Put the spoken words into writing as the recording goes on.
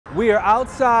We are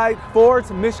outside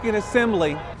Ford's Michigan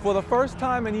Assembly for the first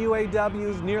time in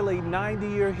UAW's nearly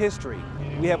 90-year history.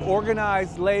 We have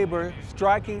organized labor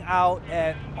striking out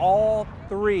at all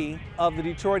three of the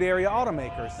Detroit area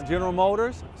automakers, General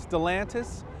Motors,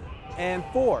 Stellantis, and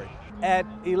Ford. At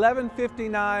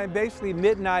 11:59, basically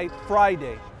midnight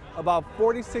Friday, about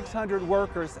 4,600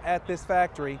 workers at this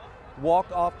factory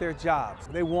walked off their jobs.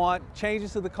 They want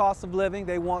changes to the cost of living,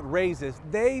 they want raises.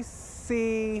 They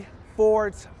see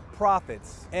Ford's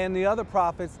profits and the other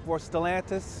profits for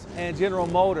Stellantis and General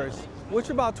Motors, which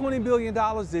are about $20 billion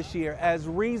this year, as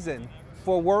reason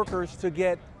for workers to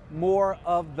get more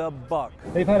of the buck.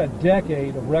 They've had a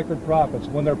decade of record profits.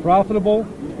 When they're profitable,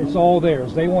 it's all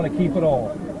theirs. They want to keep it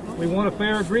all. We want a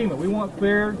fair agreement. We want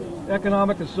fair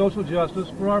economic and social justice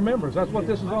for our members. That's what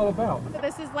this is all about.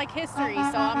 This is like history,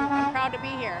 so I'm proud to be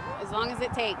here, as long as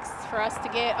it takes for us to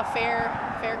get a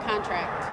fair contract.